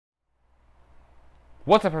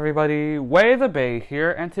What's up everybody, WayoftheBey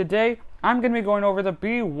here, and today I'm going to be going over the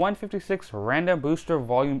B156 Random Booster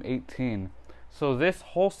Volume 18. So this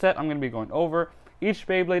whole set I'm going to be going over, each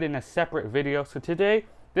Beyblade in a separate video. So today,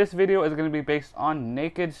 this video is going to be based on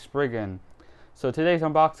Naked Spriggan. So today's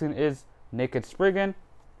unboxing is Naked Spriggan.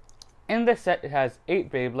 In this set it has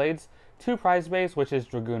 8 Beyblades, 2 prize bays, which is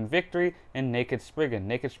Dragoon Victory and Naked Spriggan.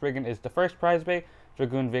 Naked Spriggan is the first prize bay,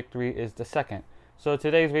 Dragoon Victory is the second. So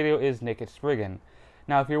today's video is Naked Spriggan.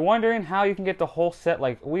 Now, if you're wondering how you can get the whole set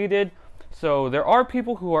like we did, so there are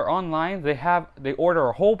people who are online, they order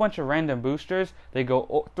a whole bunch of random boosters, they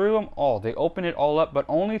go through them all, they open it all up, but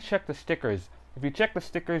only check the stickers. If you check the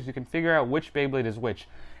stickers, you can figure out which Beyblade is which.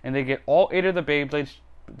 And they get all 8 of the Beyblades,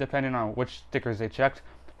 depending on which stickers they checked,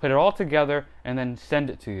 put it all together, and then send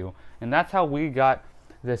it to you. And that's how we got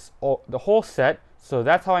this, the whole set. So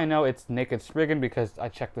that's how I know it's Naked Spriggan, because I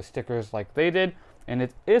checked the stickers like they did. And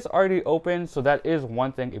it is already open, so that is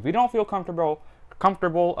one thing. If you don't feel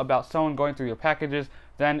comfortable about someone going through your packages,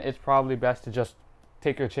 then it's probably best to just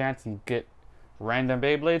take your chance and get random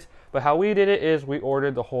Beyblades. But how we did it is we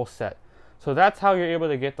ordered the whole set. So that's how you're able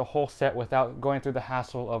to get the whole set without going through the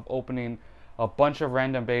hassle of opening a bunch of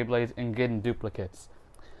random Beyblades and getting duplicates.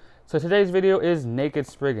 So today's video is Naked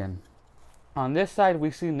Spriggan. On this side,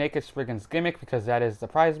 we see Naked Spriggan's gimmick, because that is the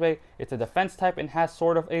prize bay. It's a defense type and has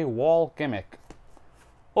sort of a wall gimmick.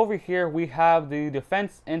 Over here, we have the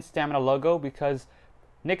defense and stamina logo, because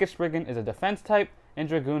Naked Spriggan is a defense type and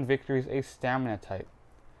Dragoon Victory is a stamina type.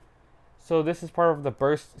 So this is part of the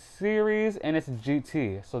Burst series and it's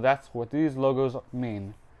GT. So that's what these logos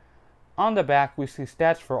mean. On the back, we see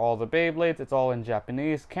stats for all the Beyblades. It's all in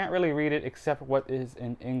Japanese. Can't really read it except what is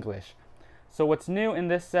in English. So what's new in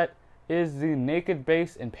this set is the Naked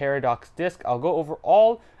Base and Paradox disc. I'll go over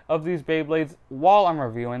all of these Beyblades while I'm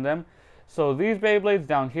reviewing them. So these Beyblades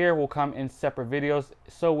down here will come in separate videos,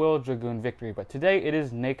 so will Dragoon Victory. But today it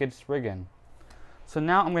is Naked Spriggan. So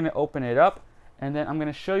now I'm going to open it up, and then I'm going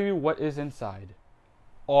to show you what is inside.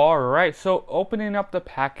 Alright, so opening up the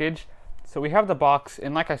package. So we have the box,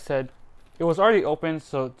 and like I said, it was already open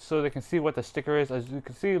so they can see what the sticker is. As you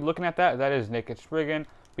can see, looking at that, that is Naked Spriggan.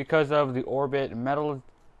 Because of the Orbit metal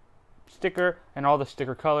sticker and all the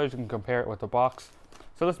sticker colors, you can compare it with the box.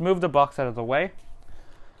 So let's move the box out of the way.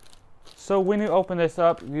 So when you open this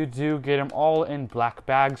up, you do get them all in black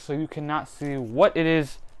bags, so you cannot see what it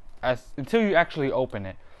is until you actually open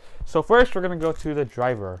it. So first we're going to go to the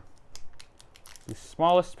driver. The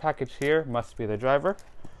smallest package here must be the driver.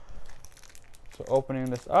 So opening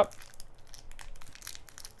this up.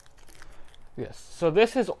 Yes, so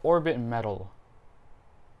this is Orbit metal.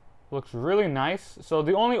 Looks really nice. So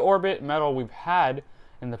the only Orbit metal we've had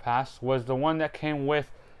in the past was the one that came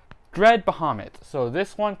with Dread Bahamut. So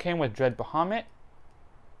this one came with Dread Bahamut.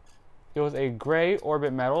 It was a gray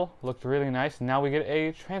Orbit metal, looked really nice. Now we get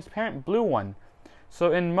a transparent blue one.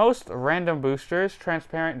 So in most random boosters,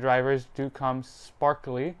 transparent drivers do come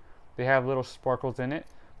sparkly. They have little sparkles in it,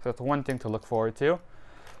 so that's one thing to look forward to.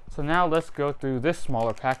 So now let's go through this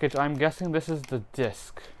smaller package. I'm guessing this is the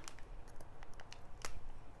disc.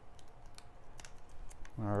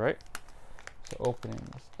 Alright, so opening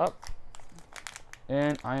this up.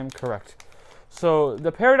 And I am correct. So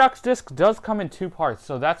the Paradox disc does come in 2 parts,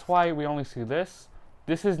 so that's why we only see this.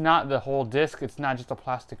 This is not the whole disc, it's not just a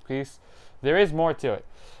plastic piece. There is more to it.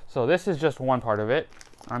 So this is just one part of it.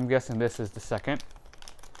 I'm guessing this is the second.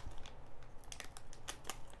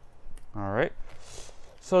 Alright.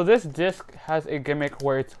 So this disc has a gimmick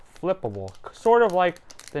where it's flippable. Sort of like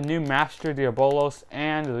the new Master Diabolos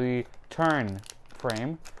and the Turn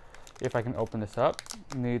frame. If I can open this up.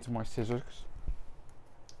 Needs more scissors.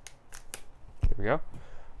 Here we go.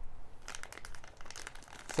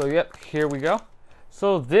 So yep, here we go.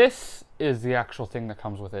 So this is the actual thing that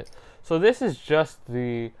comes with it. So this is just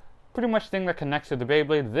the pretty much thing that connects to the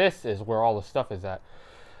Beyblade. This is where all the stuff is at.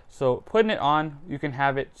 So putting it on, you can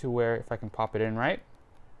have it to where, if I can pop it in right.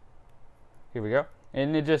 Here we go.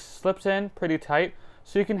 And it just slips in pretty tight.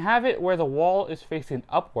 So you can have it where the wall is facing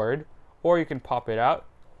upward, or you can pop it out.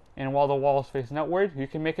 And while the wall is facing outward, you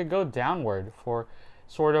can make it go downward for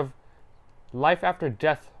sort of life after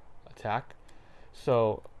death attack.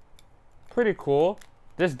 So pretty cool.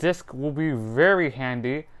 This disc will be very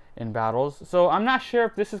handy in battles. So I'm not sure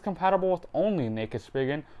if this is compatible with only Naked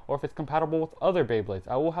Spriggan or if it's compatible with other Beyblades.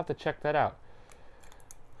 I will have to check that out.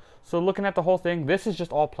 So looking at the whole thing, this is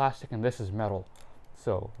just all plastic and this is metal.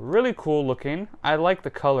 So really cool looking. I like the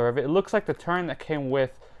color of it. It looks like the Turn that came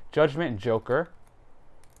with Judgment and Joker.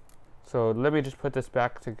 So let me just put this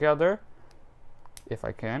back together. if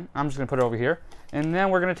I can. I'm just going to put it over here. And then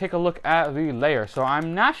we're going to take a look at the layer. So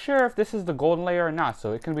I'm not sure if this is the golden layer or not.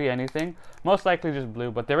 So it can be anything. Most likely just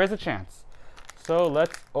blue, but there is a chance. So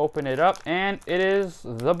let's open it up. And it is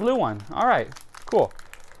the blue one. All right, cool.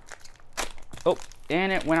 Oh,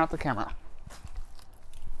 and it went out the camera.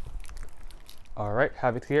 All right,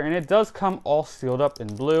 have it here. And it does come all sealed up in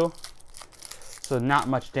blue. So not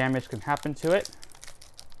much damage can happen to it.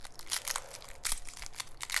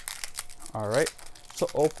 All right, so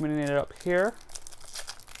opening it up here.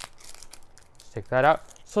 Let's take that out.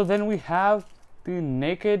 So then we have the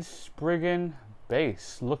Naked Spriggan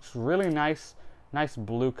base. Looks really nice, nice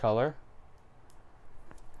blue color.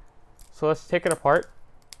 So let's take it apart.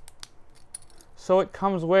 So it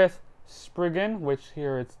comes with Spriggan, which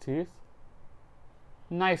here are its teeth.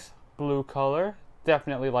 Nice blue color,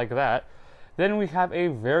 definitely like that. Then we have a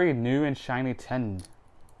very new and shiny 10.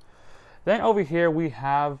 Then over here we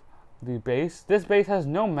have the base. This base has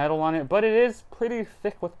no metal on it, but it is pretty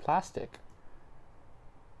thick with plastic.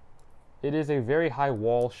 It is a very high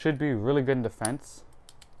wall, should be really good in defense.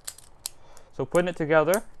 So putting it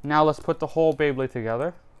together, now let's put the whole Beyblade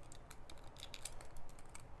together.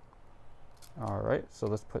 Alright, so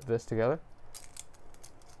let's put this together.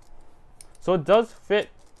 So it does fit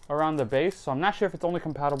around the base, so I'm not sure if it's only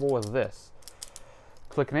compatible with this.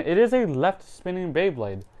 Clicking it, it is a left spinning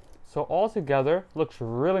Beyblade. So all together, looks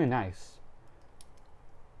really nice.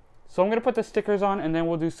 So I'm going to put the stickers on and then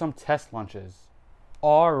we'll do some test launches.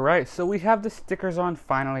 Alright, so we have the stickers on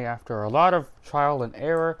finally after a lot of trial and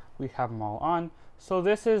error. We have them all on. So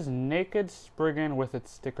this is Naked Spriggan with its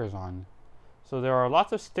stickers on. So there are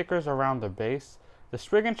lots of stickers around the base. The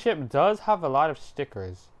Spriggan chip does have a lot of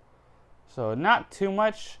stickers. So not too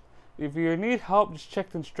much. If you need help, just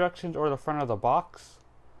check the instructions or the front of the box.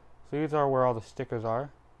 So these are where all the stickers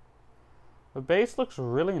are. The base looks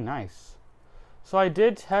really nice. So I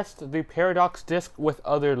did test the Paradox disc with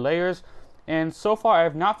other layers, and so far I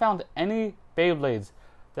have not found any Beyblades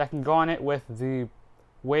that can go on it with the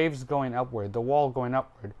waves going upward, the wall going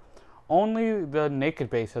upward. Only the Naked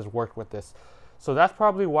base has worked with this. So that's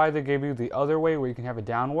probably why they gave you the other way where you can have it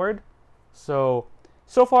downward. So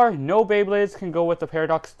far no Beyblades can go with the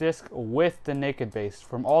Paradox disc with the Naked base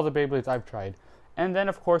from all the Beyblades I've tried. And then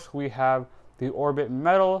of course we have the Orbit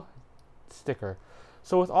Metal sticker.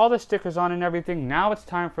 So with all the stickers on and everything, now it's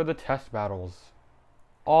time for the test battles.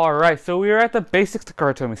 Alright, so we are at the Basics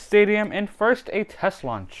Takara Stadium, and first a test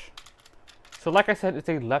launch. So like I said, it's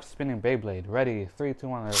a left spinning Beyblade. Ready, 3, 2,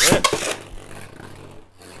 1, let's rip.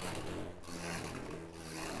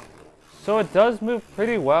 So it does move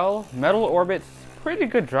pretty well. Metal Orbit's pretty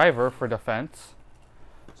good driver for defense.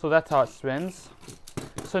 So that's how it spins.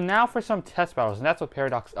 So now for some test battles, and that's with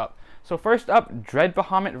Paradox up. So first up, Dread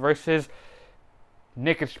Bahamut versus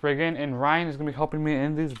Naked Spriggan, and Ryan is going to be helping me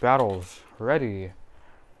in these battles. Ready,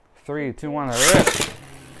 3, 2, 1, rip.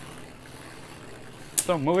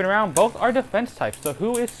 So moving around, both are defense types, so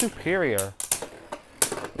who is superior?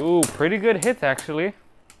 Ooh, pretty good hits actually.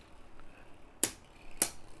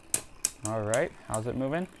 Alright, how's it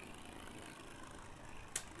moving?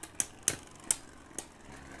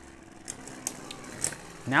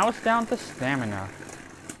 Now it's down to stamina.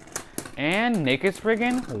 And Naked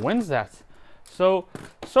Spriggan wins that. So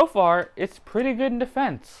far, it's pretty good in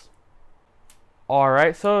defense.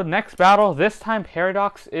 Alright, so next battle, this time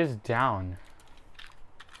Paradox is down.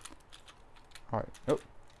 Alright, oh,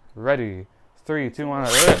 ready, 3, 2, 1,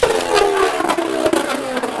 rip.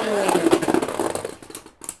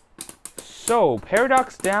 So,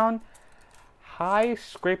 Paradox down, high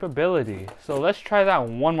scrapeability. So let's try that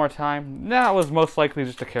one more time. That was most likely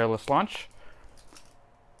just a careless launch.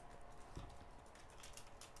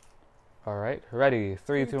 Alright, ready,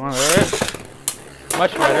 3, 2, 1, rip.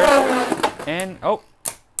 Much better. And, oh,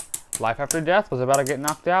 Life After Death was about to get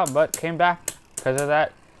knocked out, but came back because of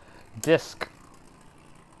that disc.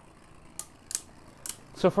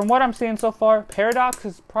 So from what I'm seeing so far, Paradox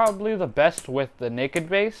is probably the best with the Naked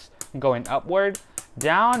base going upward.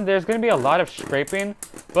 Down, there's going to be a lot of scraping,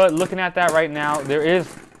 but looking at that right now, there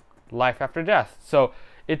is Life After Death. So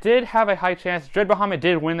it did have a high chance. Dread Bahamut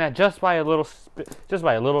did win that just by a little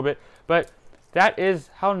bit, but that is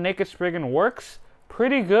how Naked Spriggan works.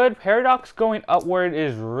 Pretty good. Paradox going upward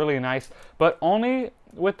is really nice, but only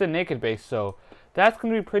with the Naked base, so that's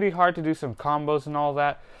going to be pretty hard to do some combos and all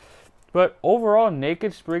that. But overall,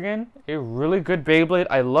 Naked Spriggan, a really good Beyblade.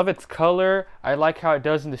 I love its color. I like how it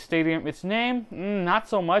does in the stadium. Its name, not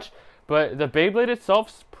so much, but the Beyblade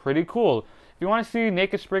itself's pretty cool. If you want to see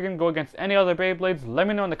Naked Spriggan go against any other Beyblades, let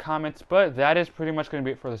me know in the comments. But that is pretty much going to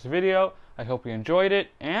be it for this video. I hope you enjoyed it,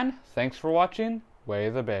 and thanks for watching Way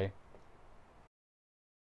of the Bay.